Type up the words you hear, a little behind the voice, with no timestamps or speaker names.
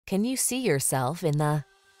Can you see yourself in the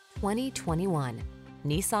 2021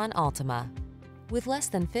 Nissan Altima? With less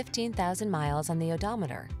than 15,000 miles on the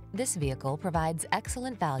odometer, this vehicle provides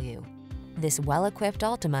excellent value. This well-equipped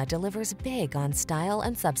Altima delivers big on style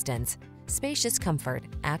and substance, spacious comfort,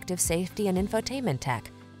 active safety and infotainment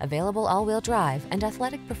tech, available all-wheel drive, and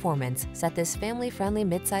athletic performance set this family-friendly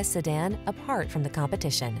midsize sedan apart from the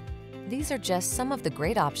competition. These are just some of the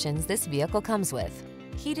great options this vehicle comes with: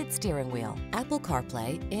 heated steering wheel, Apple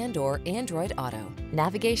CarPlay and/or Android Auto,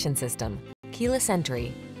 navigation system, keyless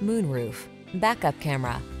entry, moonroof, backup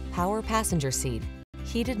camera, power passenger seat,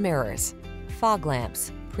 heated mirrors, fog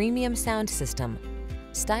lamps, premium sound system.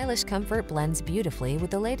 Stylish comfort blends beautifully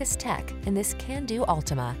with the latest tech in this can-do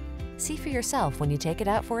Altima. See for yourself when you take it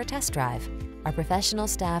out for a test drive. Our professional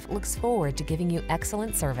staff looks forward to giving you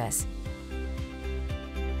excellent service.